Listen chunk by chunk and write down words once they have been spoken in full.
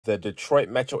The Detroit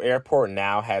Metro Airport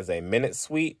now has a Minute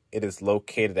Suite. It is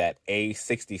located at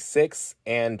A66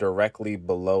 and directly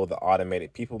below the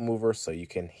automated people mover, so you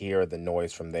can hear the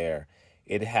noise from there.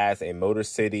 It has a Motor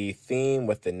City theme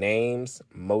with the names.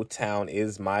 Motown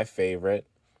is my favorite.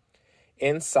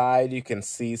 Inside, you can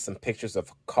see some pictures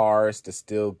of cars to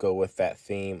still go with that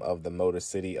theme of the Motor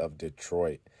City of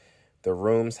Detroit. The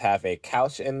rooms have a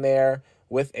couch in there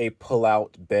with a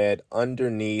pull-out bed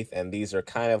underneath, and these are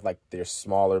kind of like their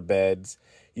smaller beds.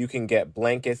 You can get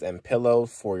blankets and pillows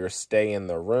for your stay in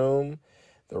the room.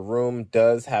 The room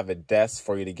does have a desk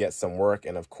for you to get some work,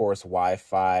 and of course,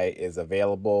 Wi-Fi is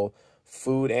available.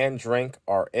 Food and drink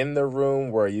are in the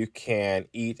room where you can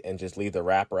eat and just leave the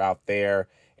wrapper out there,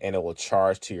 and it will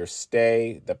charge to your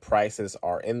stay. The prices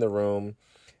are in the room.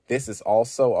 This is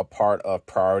also a part of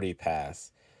Priority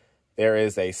Pass. There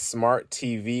is a smart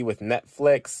TV with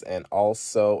Netflix and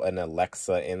also an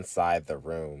Alexa inside the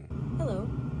room. Hello.